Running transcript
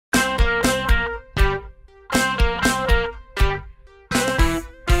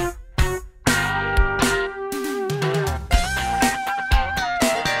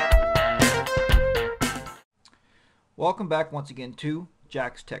Welcome back once again to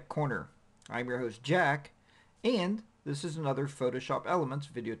Jack's Tech Corner. I'm your host Jack, and this is another Photoshop Elements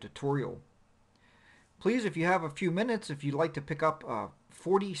video tutorial. Please, if you have a few minutes, if you'd like to pick up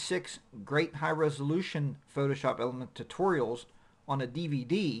 46 great high-resolution Photoshop Element tutorials on a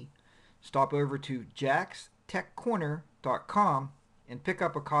DVD, stop over to jackstechcorner.com and pick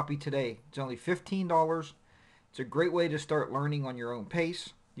up a copy today. It's only $15. It's a great way to start learning on your own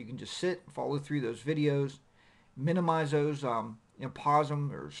pace. You can just sit, follow through those videos, minimize those, pause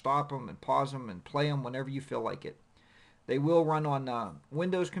them or stop them and pause them and play them whenever you feel like it. They will run on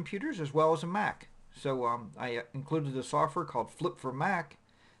Windows computers as well as a Mac. So I included a software called Flip for Mac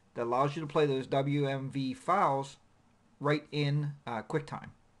that allows you to play those WMV files right in QuickTime.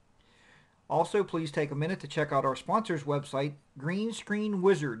 Also, please take a minute to check out our sponsor's website,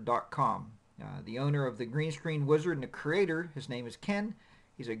 greenscreenwizard.com. The owner of the Green Screen Wizard and the creator, his name is Ken.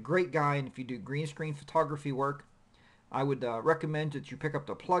 He's a great guy, and if you do green screen photography work, I would recommend that you pick up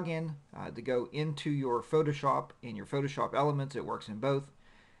the plugin to go into your Photoshop and your Photoshop Elements. It works in both.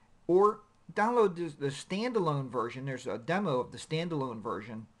 Or download the standalone version. There's a demo of the standalone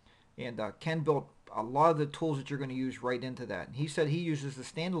version, and Ken built a lot of the tools that you're going to use right into that. And he said he uses the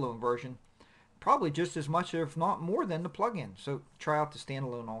standalone version probably just as much, if not more, than the plugin. So try out the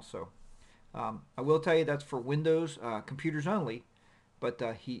standalone also. I will tell you that's for Windows computers only, but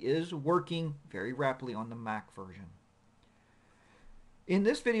he is working very rapidly on the Mac version. In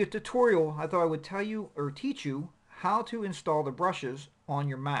this video tutorial, I thought I would tell you or teach you how to install the brushes on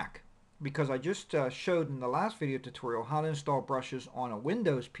your Mac, because I just showed in the last video tutorial how to install brushes on a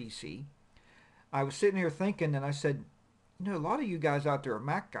Windows PC. I was sitting here thinking, and I said, a lot of you guys out there are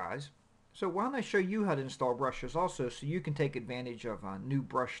Mac guys, so why don't I show you how to install brushes also, so you can take advantage of new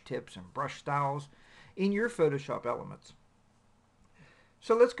brush tips and brush styles in your Photoshop Elements.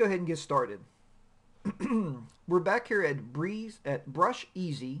 So let's go ahead and get started. We're back here at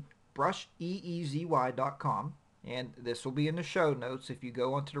BrushEezy, brusheezy.com, and this will be in the show notes. If you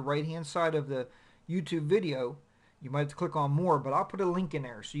go onto the right hand side of the YouTube video, you might have to click on more, but I'll put a link in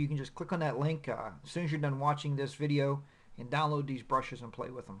there so you can just click on that link as soon as you're done watching this video and download these brushes and play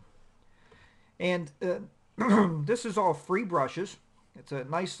with them. And this is all free brushes. It's a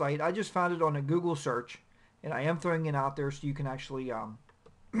nice site. I just found it on a Google search, and I am throwing it out there so you can actually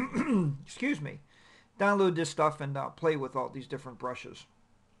excuse me, download this stuff and play with all these different brushes.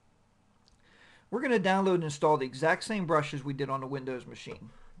 We're going to download and install the exact same brushes we did on the Windows machine.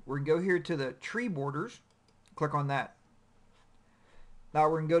 We're going to go here to the tree borders, click on that. Now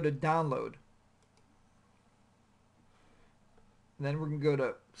we're going to go to download. And then we're going to go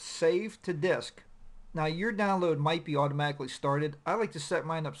to save to disk. Now your download might be automatically started. I like to set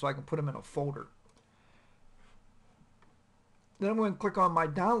mine up so I can put them in a folder. Then I'm going to click on my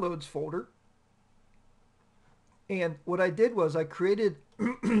downloads folder. And what I did was I created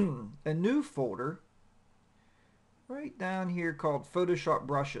a new folder right down here called Photoshop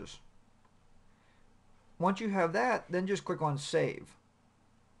Brushes. Once you have that, then just click on Save.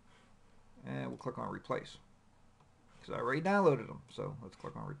 And we'll click on Replace, because I already downloaded them. So let's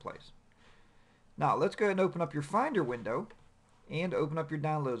click on Replace. Now let's go ahead and open up your Finder window and open up your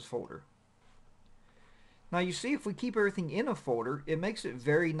Downloads folder. Now you see, if we keep everything in a folder, it makes it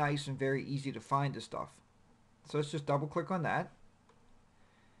very nice and very easy to find the stuff. So let's just double click on that.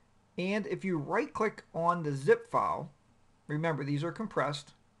 And if you right click on the zip file, remember these are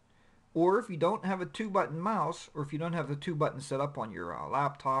compressed, or if you don't have a 2-button mouse, or if you don't have the 2 buttons set up on your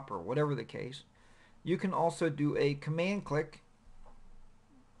laptop or whatever the case, you can also do a command click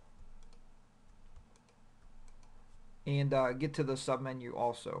and get to the submenu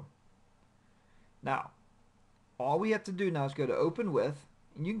also. Now, all we have to do now is go to Open With,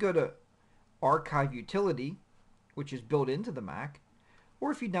 and you can go to Archive Utility, which is built into the Mac,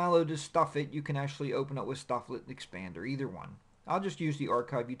 or if you download to Stuff It, you can actually open it with Stufflet and Expander, either one. I'll just use the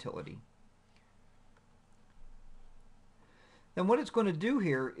Archive Utility. Then what it's going to do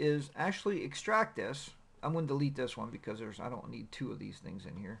here is actually extract this. I'm going to delete this one because I don't need 2 of these things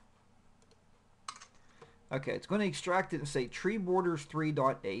in here. Okay, it's going to extract it and say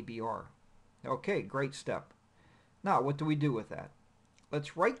treeborders3.abr. Okay, great step. Now, what do we do with that?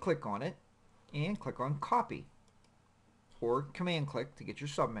 Let's right-click on it and click on Copy, or command-click to get your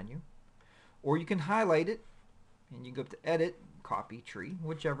submenu. Or you can highlight it, and you go up to Edit, Copy Tree,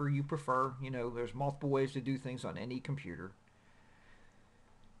 whichever you prefer. There's multiple ways to do things on any computer.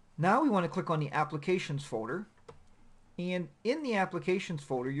 Now we want to click on the Applications folder, and in the Applications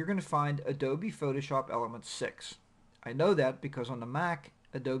folder, you're going to find Adobe Photoshop Elements 6. I know that because on the Mac,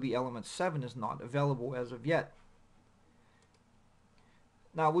 Adobe Elements 7 is not available as of yet.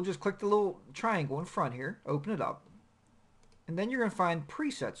 Now we'll just click the little triangle in front here, open it up, And then you're going to find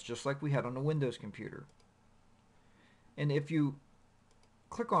presets just like we had on a Windows computer. And if you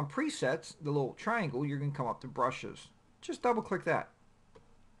click on presets, the little triangle, you're going to come up to brushes. Just double click that.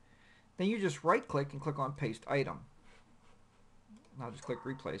 Then you just right click and click on paste item. And I'll just click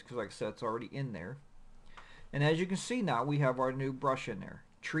replace because like I said, it's already in there. And as you can see now, we have our new brush in there,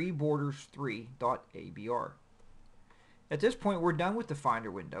 treeborders3.abr. At this point, we're done with the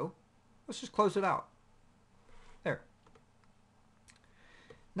Finder window. Let's just close it out. There.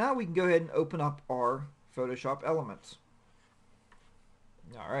 Now we can go ahead and open up our Photoshop elements.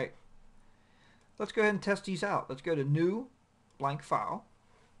 All right. Let's go ahead and test these out. Let's go to New, Blank File.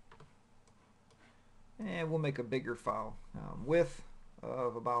 And we'll make a bigger file. Width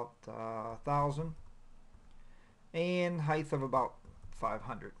of about 1,000. And height of about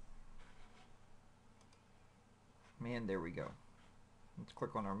 500. And there we go. Let's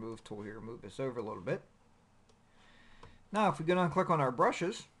click on our move tool here, move this over a little bit. Now if we go down and click on our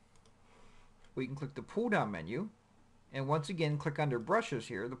brushes, we can click the pull down menu, and once again click under brushes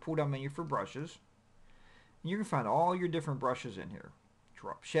here, the pull down menu for brushes, and you can find all your different brushes in here.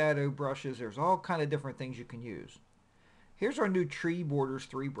 Drop shadow brushes, there's all kind of different things you can use. Here's our new Tree Borders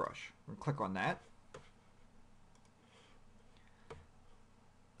 3 brush. We'll click on that.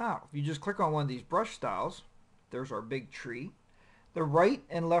 Now if you just click on one of these brush styles, there's our big tree. The right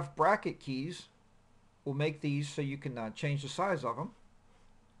and left bracket keys will make these so you can change the size of them.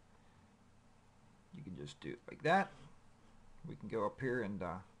 You can just do it like that. We can go up here and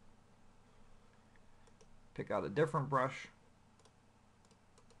pick out a different brush.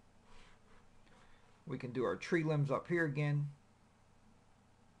 We can do our tree limbs up here again,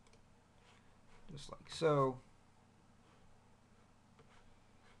 just like so.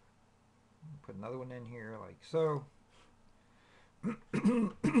 Put another one in here like so.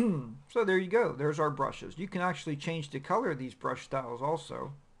 So there you go. There's our brushes. You can actually change the color of these brush styles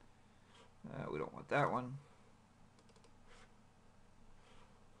also. We don't want that one.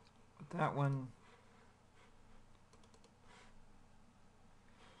 That one.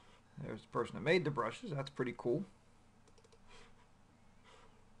 There's the person that made the brushes. That's pretty cool.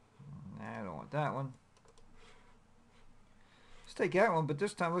 I don't want that one. Let's take that one, but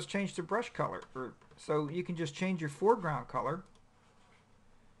this time let's change the brush color. So you can just change your foreground color.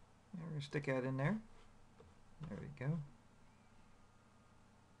 We're going to stick that in there. There we go.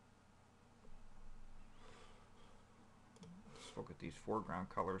 Let's look at these foreground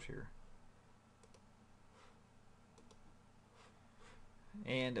colors here.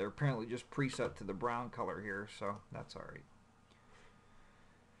 And they're apparently just preset to the brown color here, so that's alright.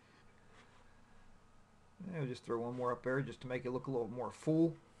 I'll just throw one more up there just to make it look a little more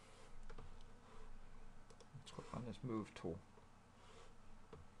full. Let's click on this move tool.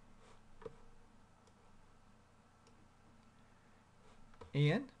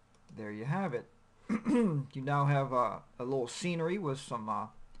 And there you have it. You now have a little scenery with some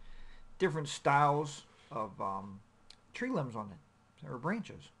different styles of tree limbs on it, or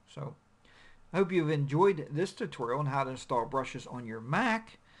branches. So I hope you've enjoyed this tutorial on how to install brushes on your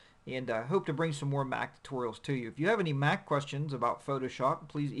Mac, and I hope to bring some more Mac tutorials to you. If you have any Mac questions about Photoshop,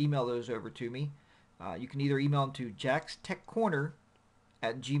 please email those over to me. You can either email them to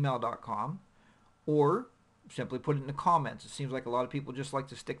jackstechcorner@gmail.com or simply put it in the comments. It seems like a lot of people just like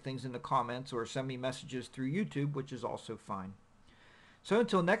to stick things in the comments or send me messages through YouTube, which is also fine. So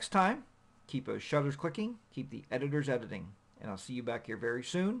until next time, keep those shutters clicking, keep the editors editing, and I'll see you back here very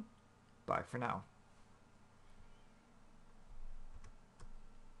soon. Bye for now.